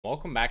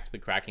Welcome back to the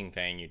Cracking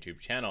FAANG YouTube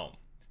channel.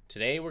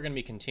 Today we're going to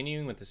be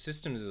continuing with the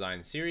systems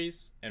design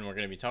series, and we're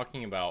going to be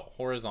talking about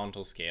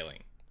horizontal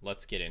scaling.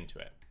 Let's get into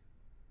it.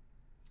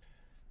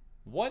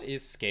 What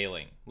is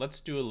scaling? Let's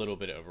do a little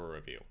bit of a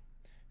review.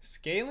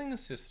 Scaling a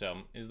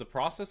system is the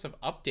process of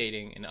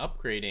updating and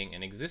upgrading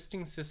an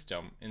existing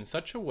system in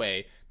such a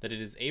way that it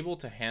is able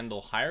to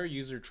handle higher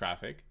user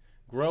traffic,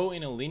 grow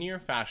in a linear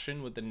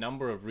fashion with the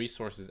number of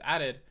resources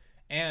added,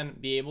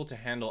 and be able to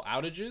handle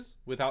outages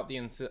without the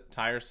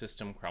entire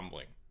system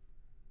crumbling.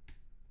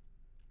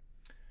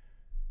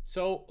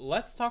 So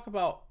let's talk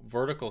about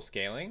vertical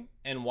scaling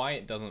and why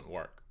it doesn't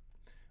work.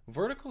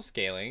 Vertical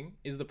scaling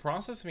is the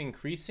process of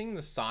increasing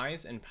the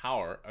size and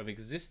power of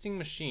existing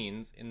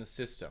machines in the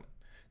system.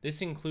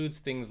 This includes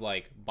things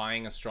like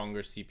buying a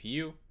stronger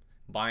CPU,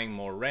 buying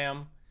more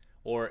RAM,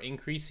 or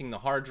increasing the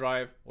hard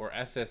drive or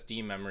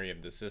SSD memory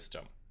of the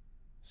system.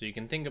 So you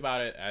can think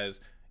about it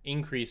as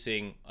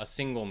increasing a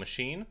single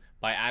machine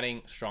by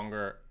adding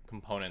stronger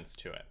components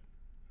to it.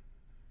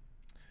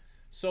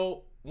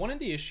 So one of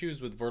the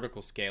issues with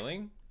vertical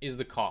scaling is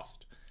the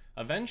cost.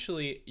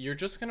 Eventually, you're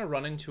just going to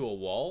run into a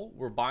wall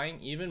where buying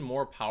even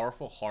more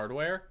powerful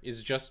hardware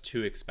is just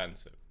too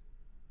expensive.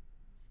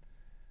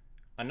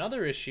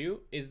 Another issue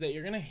is that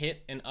you're going to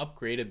hit an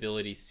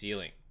upgradability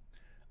ceiling.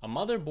 A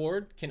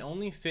motherboard can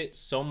only fit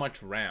so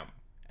much RAM.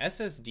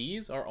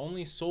 SSDs are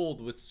only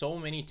sold with so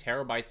many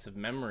terabytes of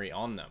memory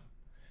on them.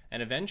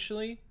 And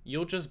eventually,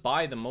 you'll just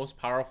buy the most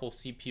powerful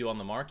CPU on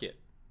the market.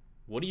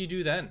 What do you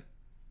do then?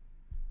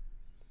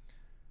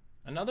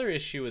 Another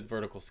issue with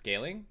vertical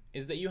scaling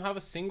is that you have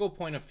a single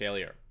point of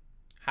failure.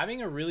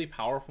 Having a really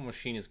powerful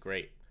machine is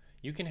great.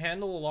 You can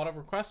handle a lot of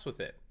requests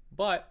with it.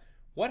 But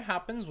what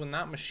happens when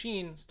that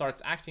machine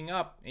starts acting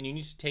up and you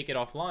need to take it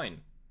offline?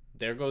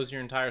 There goes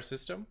your entire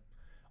system.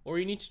 Or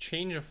you need to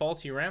change a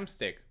faulty RAM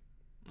stick.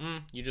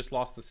 You just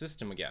lost the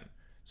system again.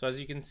 So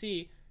as you can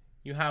see,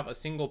 you have a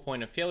single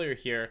point of failure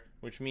here,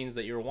 which means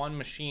that your one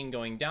machine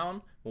going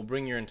down will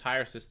bring your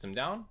entire system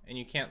down and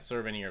you can't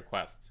serve any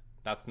requests.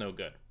 That's no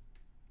good.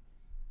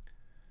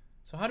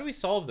 So how do we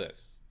solve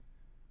this?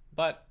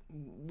 But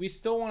we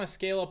still want to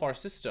scale up our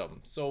system,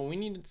 so we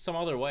need some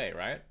other way,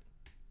 right?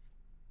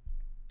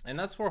 And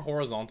that's where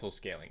horizontal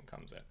scaling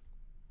comes in.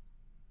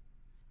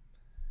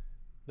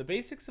 The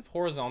basics of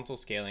horizontal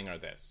scaling are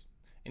this.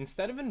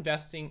 Instead of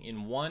investing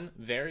in one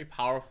very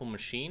powerful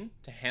machine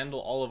to handle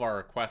all of our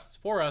requests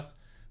for us,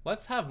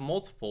 let's have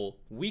multiple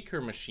weaker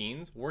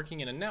machines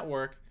working in a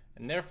network,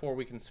 and therefore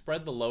we can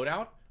spread the load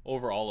out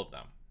over all of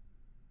them.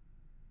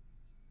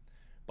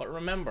 But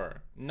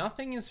remember,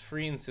 nothing is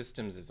free in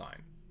systems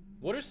design.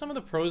 What are some of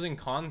the pros and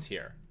cons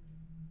here?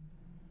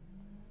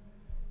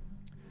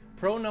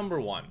 Pro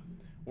number one,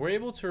 we're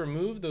able to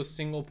remove those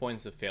single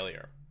points of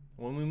failure.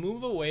 When we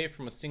move away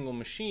from a single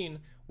machine,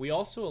 we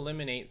also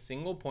eliminate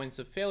single points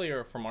of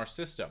failure from our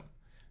system.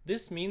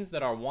 This means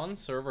that our one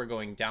server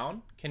going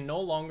down can no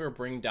longer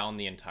bring down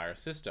the entire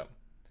system.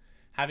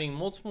 Having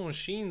multiple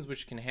machines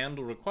which can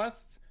handle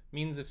requests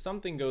means if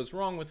something goes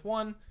wrong with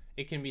one,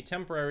 it can be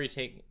temporarily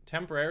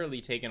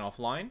taken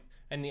offline,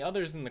 and the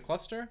others in the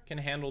cluster can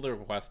handle the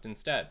request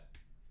instead.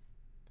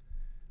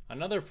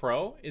 Another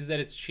pro is that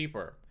it's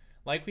cheaper.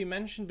 Like we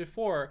mentioned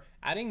before,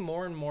 adding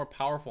more and more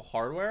powerful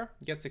hardware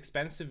gets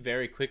expensive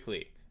very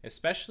quickly,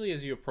 especially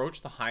as you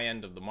approach the high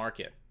end of the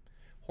market.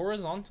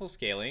 Horizontal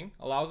scaling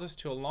allows us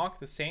to unlock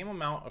the same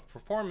amount of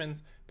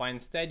performance by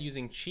instead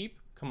using cheap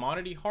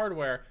commodity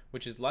hardware,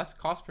 which is less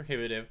cost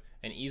prohibitive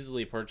and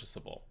easily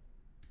purchasable.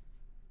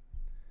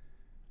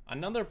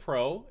 Another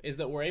pro is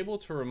that we're able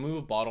to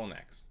remove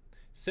bottlenecks.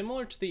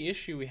 Similar to the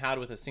issue we had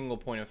with a single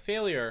point of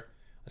failure,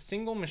 a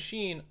single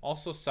machine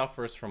also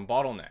suffers from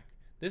bottleneck.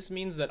 This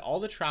means that all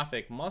the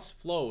traffic must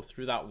flow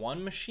through that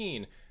one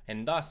machine,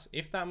 and thus,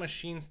 if that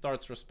machine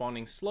starts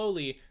responding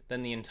slowly,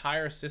 then the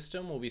entire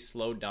system will be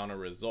slowed down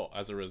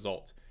as a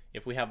result.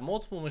 If we have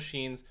multiple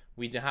machines,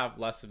 we have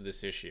less of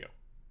this issue.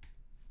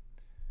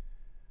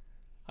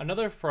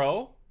 Another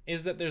pro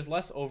is that there's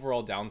less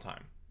overall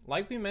downtime.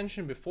 Like we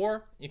mentioned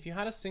before, if you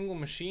had a single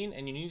machine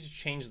and you needed to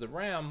change the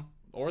RAM,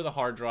 or the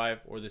hard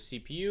drive, or the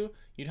CPU,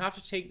 you'd have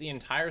to take the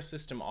entire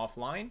system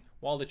offline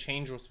while the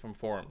change was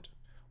performed.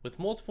 With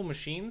multiple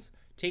machines,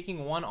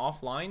 taking one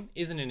offline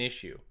isn't an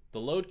issue. The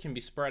load can be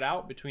spread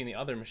out between the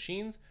other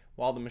machines,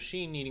 while the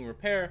machine needing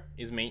repair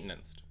is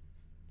maintenanced.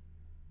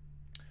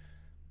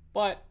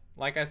 But,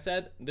 like I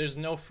said, there's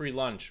no free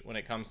lunch when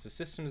it comes to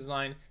system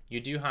design.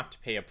 You do have to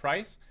pay a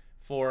price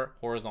for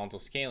horizontal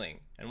scaling.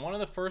 And one of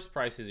the first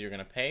prices you're going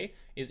to pay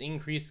is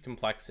increased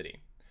complexity.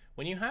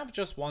 When you have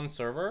just one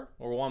server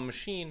or one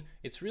machine,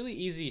 it's really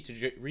easy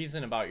to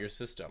reason about your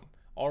system.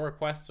 All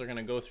requests are going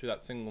to go through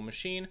that single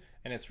machine,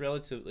 and it's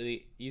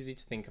relatively easy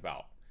to think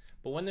about.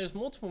 But when there's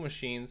multiple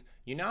machines,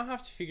 you now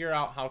have to figure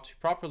out how to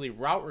properly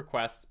route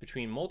requests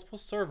between multiple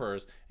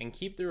servers and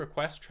keep the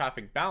request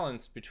traffic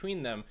balanced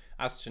between them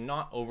as to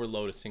not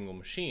overload a single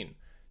machine.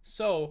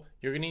 So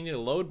you're going to need a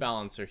load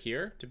balancer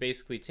here to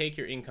basically take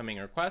your incoming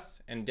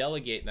requests and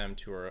delegate them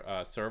to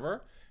a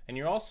server. And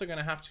you're also going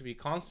to have to be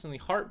constantly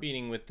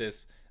heartbeating with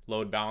this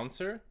load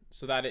balancer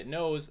so that it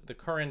knows the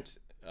current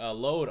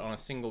load on a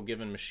single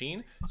given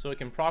machine, so it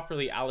can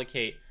properly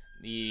allocate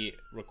the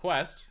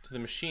request to the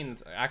machine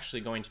that's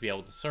actually going to be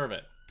able to serve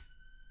it.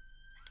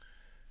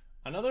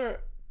 Another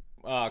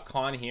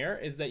con here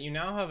is that you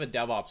now have a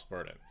DevOps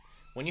burden.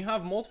 When you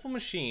have multiple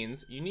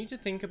machines, you need to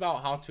think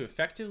about how to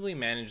effectively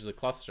manage the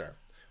cluster.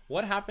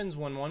 What happens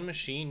when one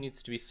machine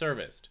needs to be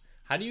serviced?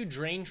 How do you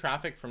drain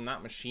traffic from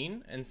that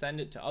machine and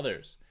send it to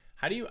others?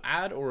 How do you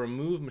add or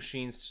remove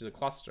machines to the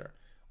cluster?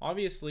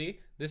 Obviously,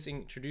 this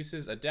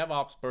introduces a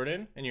DevOps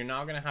burden, and you're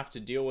now going to have to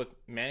deal with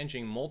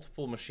managing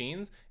multiple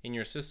machines in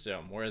your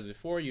system, whereas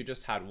before you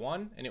just had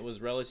one and it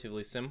was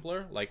relatively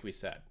simpler, like we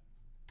said.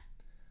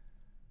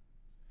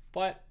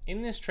 But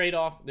in this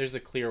trade-off, there's a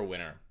clear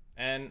winner,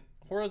 and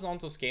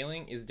horizontal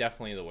scaling is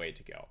definitely the way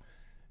to go.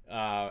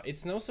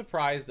 It's no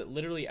surprise that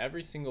literally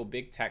every single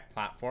big tech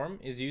platform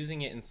is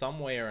using it in some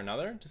way or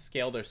another to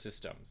scale their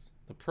systems.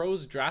 The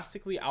pros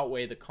drastically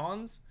outweigh the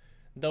cons,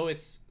 though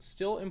it's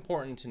still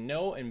important to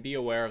know and be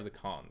aware of the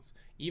cons.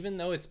 Even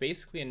though it's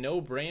basically a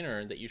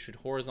no-brainer that you should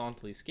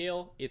horizontally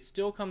scale, it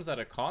still comes at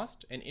a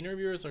cost, and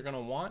interviewers are going to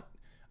want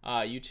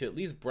you to at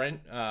least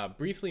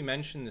briefly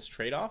mention this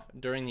trade-off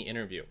during the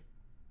interview.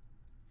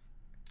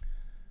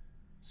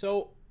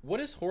 So what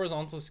does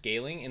horizontal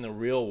scaling in the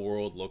real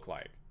world look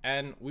like?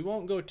 And we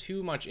won't go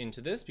too much into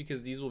this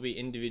because these will be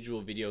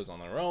individual videos on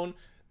their own,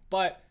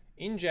 but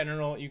in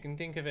general, you can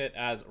think of it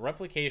as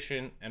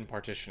replication and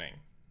partitioning.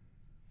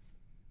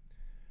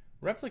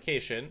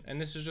 Replication, and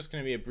this is just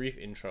going to be a brief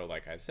intro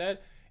like I said,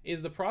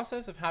 is the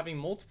process of having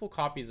multiple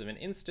copies of an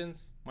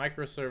instance,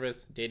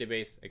 microservice,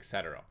 database,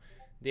 etc.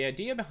 The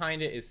idea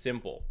behind it is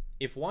simple.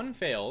 If one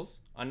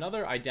fails,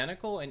 another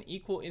identical and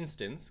equal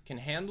instance can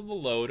handle the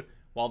load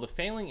while the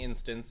failing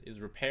instance is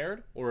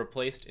repaired or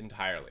replaced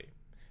entirely.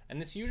 And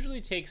this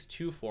usually takes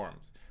two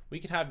forms. We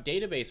could have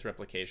database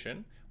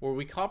replication, where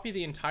we copy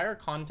the entire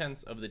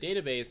contents of the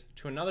database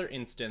to another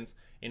instance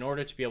in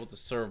order to be able to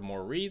serve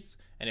more reads,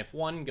 and if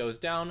one goes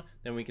down,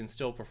 then we can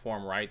still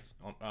perform reads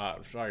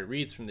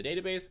from the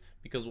database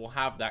because we'll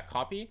have that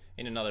copy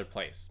in another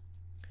place.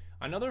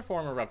 Another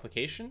form of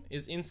replication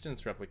is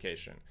instance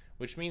replication,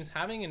 which means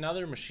having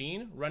another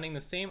machine running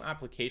the same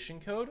application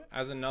code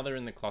as another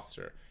in the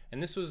cluster.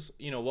 And this was,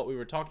 what we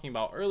were talking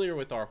about earlier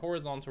with our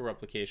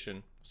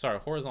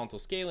horizontal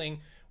scaling,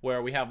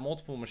 where we have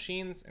multiple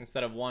machines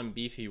instead of one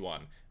beefy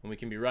one, and we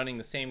can be running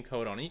the same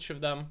code on each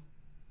of them.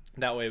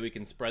 That way we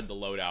can spread the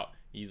load out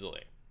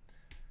easily.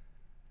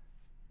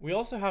 We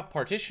also have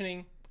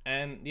partitioning,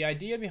 and the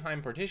idea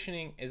behind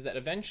partitioning is that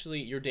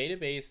eventually your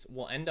database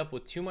will end up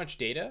with too much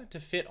data to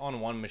fit on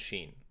one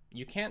machine.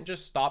 You can't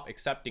just stop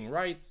accepting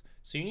writes,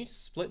 so you need to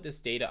split this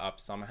data up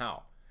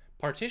somehow.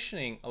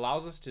 Partitioning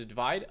allows us to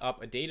divide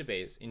up a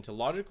database into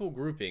logical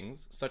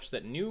groupings such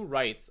that new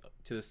writes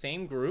to the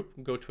same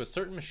group go to a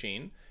certain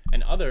machine,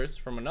 and others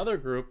from another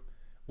group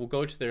will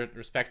go to their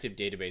respective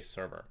database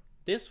server.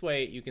 This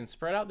way, you can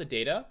spread out the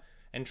data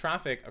and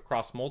traffic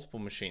across multiple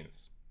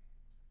machines.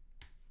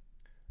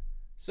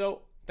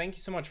 So, thank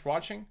you so much for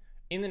watching.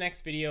 In the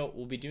next video,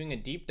 we'll be doing a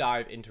deep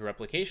dive into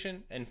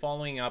replication and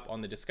following up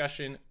on the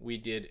discussion we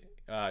did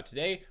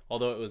today,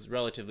 although it was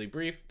relatively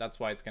brief. That's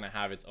why it's going to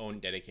have its own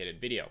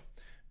dedicated video.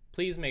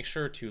 Please make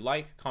sure to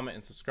like, comment,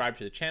 and subscribe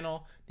to the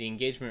channel. The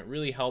engagement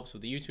really helps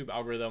with the YouTube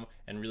algorithm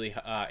and really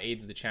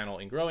aids the channel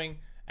in growing.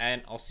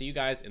 And I'll see you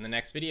guys in the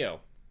next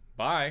video.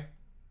 Bye.